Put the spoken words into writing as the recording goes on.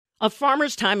A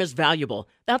farmer's time is valuable.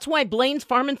 That's why Blaine's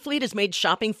Farm and Fleet has made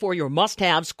shopping for your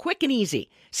must-haves quick and easy.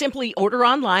 Simply order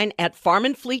online at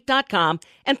farmandfleet.com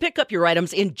and pick up your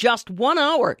items in just 1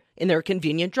 hour in their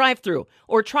convenient drive-thru.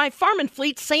 Or try Farm and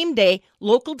Fleet's same-day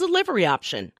local delivery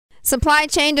option. Supply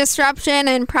chain disruption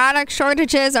and product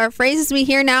shortages are phrases we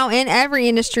hear now in every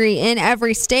industry, in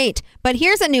every state. But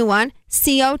here's a new one,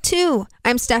 CO2.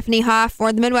 I'm Stephanie Hoff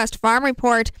for the Midwest Farm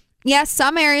Report. Yes,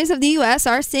 some areas of the U.S.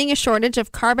 are seeing a shortage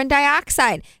of carbon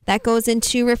dioxide that goes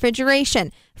into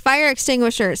refrigeration, fire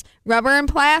extinguishers, rubber and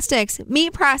plastics,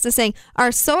 meat processing,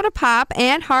 our soda pop,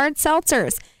 and hard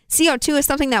seltzers. CO2 is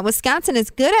something that Wisconsin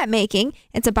is good at making.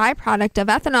 It's a byproduct of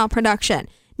ethanol production.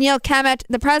 Neil Kemet,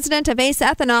 the president of ACE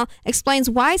Ethanol,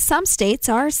 explains why some states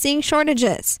are seeing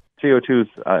shortages. CO2 is,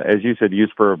 as you said,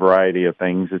 used for a variety of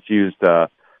things. It's used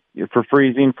for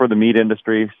freezing for the meat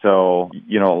industry. So,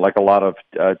 like a lot of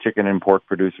chicken and pork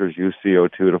producers use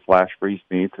CO2 to flash freeze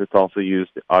meats. It's also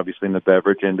used, obviously, in the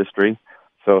beverage industry.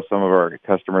 So some of our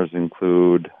customers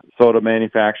include soda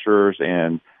manufacturers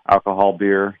and alcohol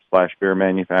beer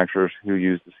manufacturers who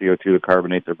use the CO2 to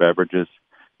carbonate their beverages.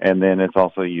 And then it's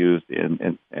also used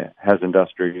has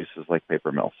industrial uses like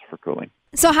paper mills for cooling.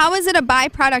 So how is it a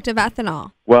byproduct of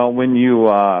ethanol? Well, when you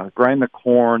grind the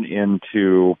corn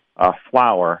into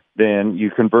flour, then you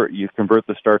convert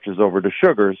the starches over to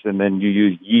sugars, and then you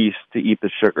use yeast to eat the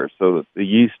sugars. So the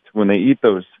yeast, when they eat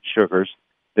those sugars,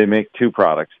 they make two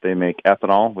products. They make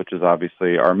ethanol, which is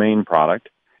obviously our main product,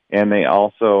 and they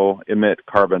also emit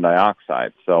carbon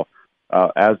dioxide. So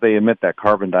as they emit that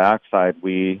carbon dioxide,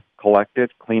 we collect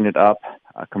it, clean it up,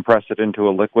 compress it into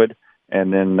a liquid,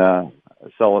 and then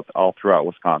sell it all throughout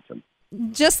Wisconsin.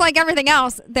 Just like everything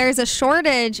else, there's a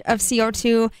shortage of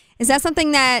CO2. Is that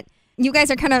something that you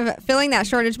guys are kind of filling that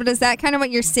shortage, but is that kind of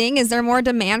what you're seeing? Is there more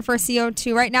demand for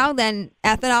CO2 right now than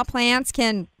ethanol plants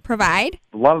can provide?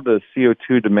 A lot of the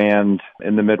CO2 demand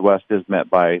in the Midwest is met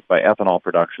by ethanol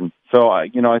production. So, I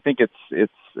think it's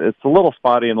a little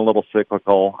spotty and a little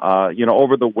cyclical.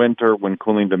 Over the winter when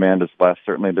cooling demand is less,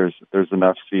 certainly there's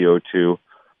enough CO2.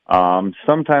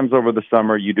 Sometimes over the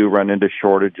summer you do run into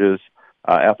shortages.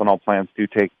 Ethanol plants do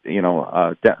take,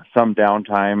 some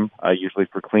downtime, usually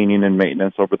for cleaning and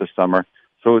maintenance over the summer.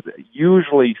 So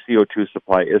usually CO2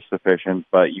 supply is sufficient,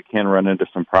 but you can run into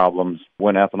some problems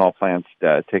when ethanol plants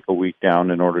take a week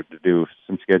down in order to do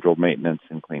some scheduled maintenance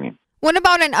and cleaning. What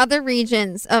about in other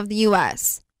regions of the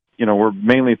U.S.? We're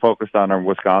mainly focused on our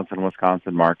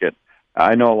Wisconsin market.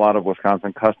 I know a lot of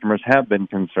Wisconsin customers have been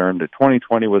concerned that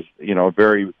 2020 was, a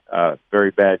very,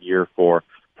 very bad year for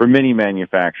many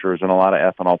manufacturers, and a lot of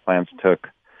ethanol plants took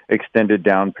extended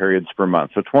down periods per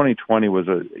month. So 2020 was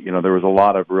there was a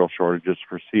lot of real shortages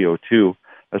for CO2,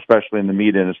 especially in the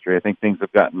meat industry. I think things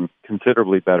have gotten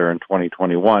considerably better in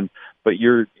 2021, but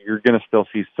you're going to still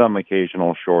see some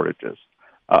occasional shortages.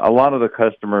 A lot of the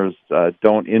customers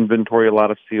don't inventory a lot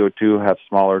of CO2, have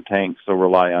smaller tanks, so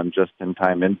rely on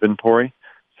just-in-time inventory.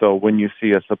 So when you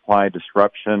see a supply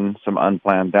disruption, some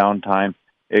unplanned downtime,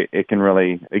 it can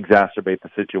really exacerbate the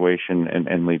situation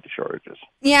and lead to shortages.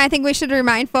 Yeah, I think we should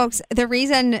remind folks the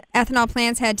reason ethanol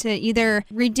plants had to either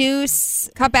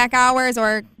cut back hours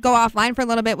or go offline for a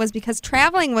little bit was because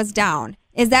traveling was down.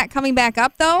 Is that coming back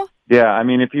up, though? Yeah, I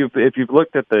mean, if you've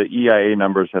looked at the EIA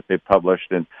numbers that they've published,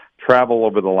 and travel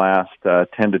over the last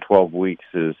 10 to 12 weeks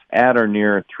is at or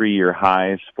near 3-year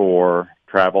highs for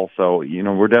travel. So,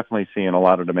 we're definitely seeing a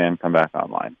lot of demand come back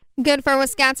online. Good for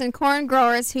Wisconsin corn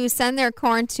growers who send their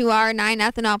corn to our 9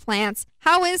 ethanol plants.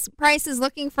 How is prices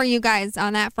looking for you guys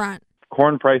on that front?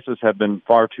 Corn prices have been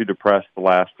far too depressed the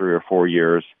last 3 or 4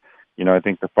 years. I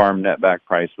think the farm netback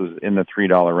price was in the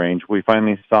 $3 range. We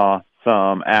finally saw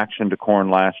some action to corn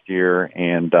last year,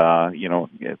 and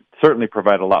it certainly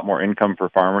provided a lot more income for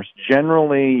farmers.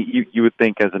 Generally, you would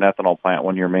think as an ethanol plant,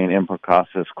 when your main input cost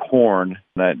is corn,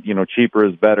 that cheaper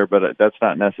is better, but that's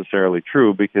not necessarily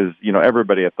true because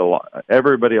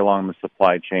everybody along the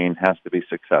supply chain has to be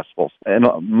successful. And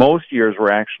most years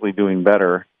we're actually doing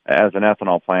better as an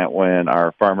ethanol plant when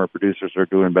our farmer producers are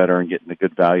doing better and getting a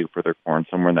good value for their corn,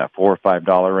 somewhere in that $4 or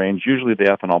 $5 range. Usually the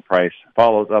ethanol price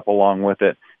follows up along with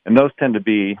it. And those tend to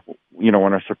be, when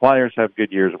our suppliers have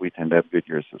good years, we tend to have good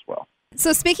years as well.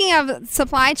 So speaking of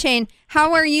supply chain,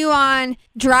 how are you on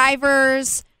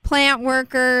drivers, plant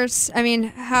workers? I mean,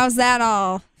 how's that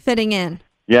all fitting in?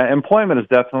 Yeah, employment has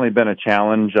definitely been a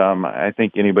challenge. I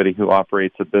think anybody who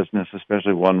operates a business,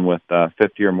 especially one with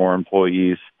 50 or more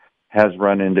employees, has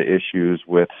run into issues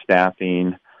with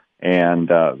staffing and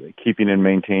keeping and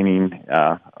maintaining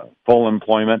full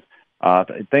employment.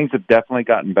 Things have definitely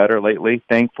gotten better lately.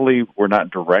 Thankfully, we're not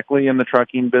directly in the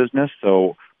trucking business,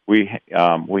 so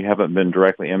we haven't been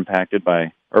directly impacted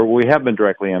we have been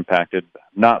directly impacted,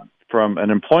 not from an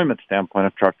employment standpoint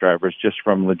of truck drivers, just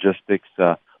from logistics,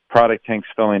 product tanks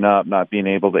filling up, not being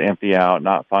able to empty out,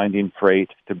 not finding freight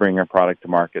to bring our product to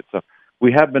market. So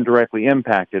we have been directly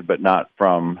impacted, but not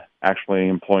from actually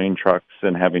employing trucks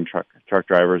and having truck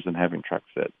drivers and having trucks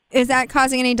sit. Is that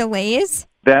causing any delays?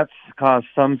 That's caused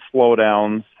some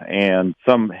slowdowns and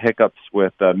some hiccups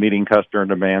with meeting customer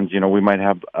demands. We might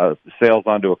have sales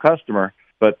onto a customer,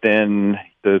 but then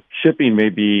the shipping may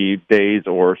be days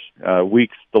or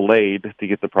weeks delayed to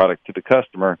get the product to the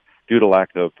customer due to lack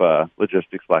of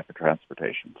logistics, lack of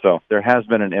transportation. So there has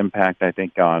been an impact, I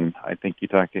think you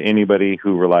talk to anybody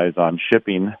who relies on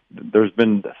shipping, there's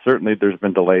been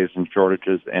delays and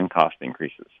shortages and cost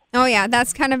increases. Oh, yeah,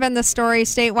 that's kind of been the story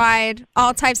statewide,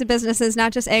 all types of businesses,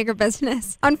 not just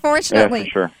agribusiness, unfortunately. Yeah,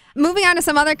 for sure. Moving on to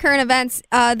some other current events,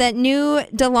 that new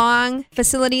DeLong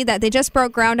facility that they just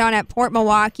broke ground on at Port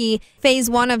Milwaukee, phase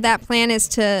 1 of that plan is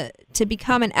to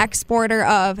become an exporter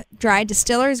of dry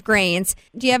distillers grains.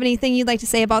 Do you have anything you'd like to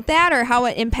say about that or how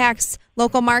it impacts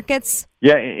local markets?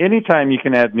 Yeah, anytime you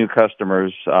can add new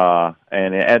customers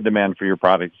and add demand for your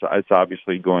products, it's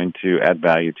obviously going to add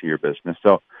value to your business.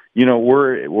 So,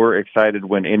 we're excited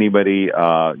when anybody,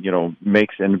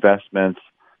 makes investments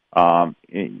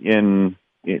in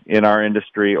our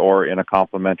industry or in a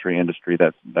complementary industry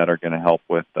that are going to help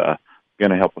with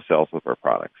sales with our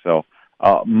products. So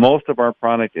most of our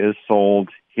product is sold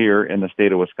here in the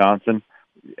state of Wisconsin.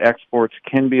 Exports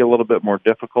can be a little bit more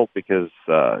difficult because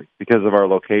of our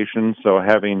location. So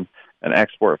having an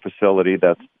export facility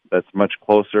that's much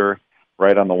closer,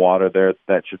 right on the water there,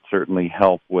 that should certainly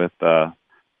help with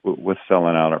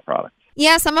selling out our products.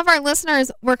 Yeah, some of our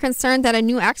listeners were concerned that a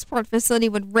new export facility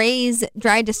would raise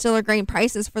dry distiller grain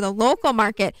prices for the local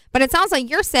market, but it sounds like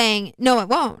you're saying, no, it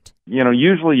won't.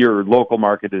 Usually your local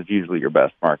market is usually your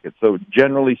best market. So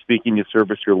generally speaking, you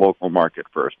service your local market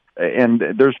first. And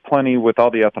there's plenty, with all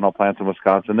the ethanol plants in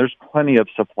Wisconsin, there's plenty of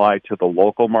supply to the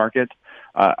local market.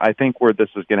 I think where this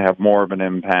is going to have more of an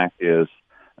impact is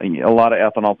a lot of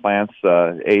ethanol plants,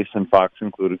 Ace and Fox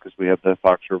included, because we have the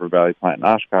Fox River Valley plant in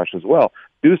Oshkosh as well,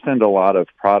 do send a lot of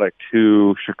product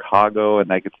to Chicago, and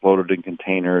that gets loaded in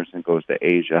containers and goes to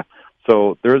Asia.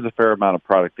 So there is a fair amount of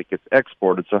product that gets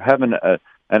exported. So having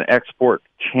an export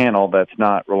channel that's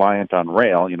not reliant on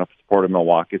rail, if it's Port of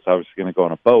Milwaukee, it's obviously going to go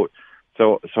on a boat.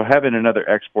 So having another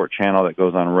export channel that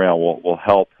goes on rail will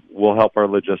help our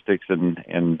logistics and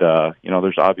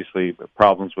there's obviously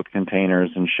problems with containers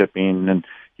and shipping, and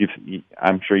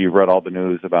I'm sure you've read all the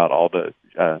news about all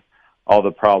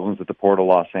the problems at the Port of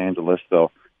Los Angeles.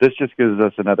 So this just gives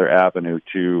us another avenue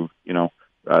to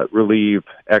relieve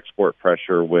export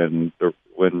pressure when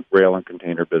rail and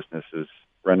container business is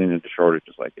running into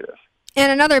shortages like it is.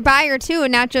 And another buyer, too,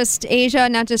 not just Asia,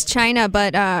 not just China,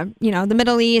 but, the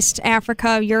Middle East,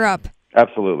 Africa, Europe.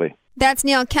 Absolutely. That's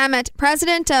Neil Kemet,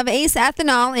 president of Ace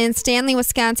Ethanol in Stanley,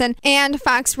 Wisconsin, and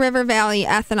Fox River Valley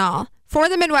Ethanol. For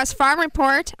the Midwest Farm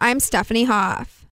Report, I'm Stephanie Hoff.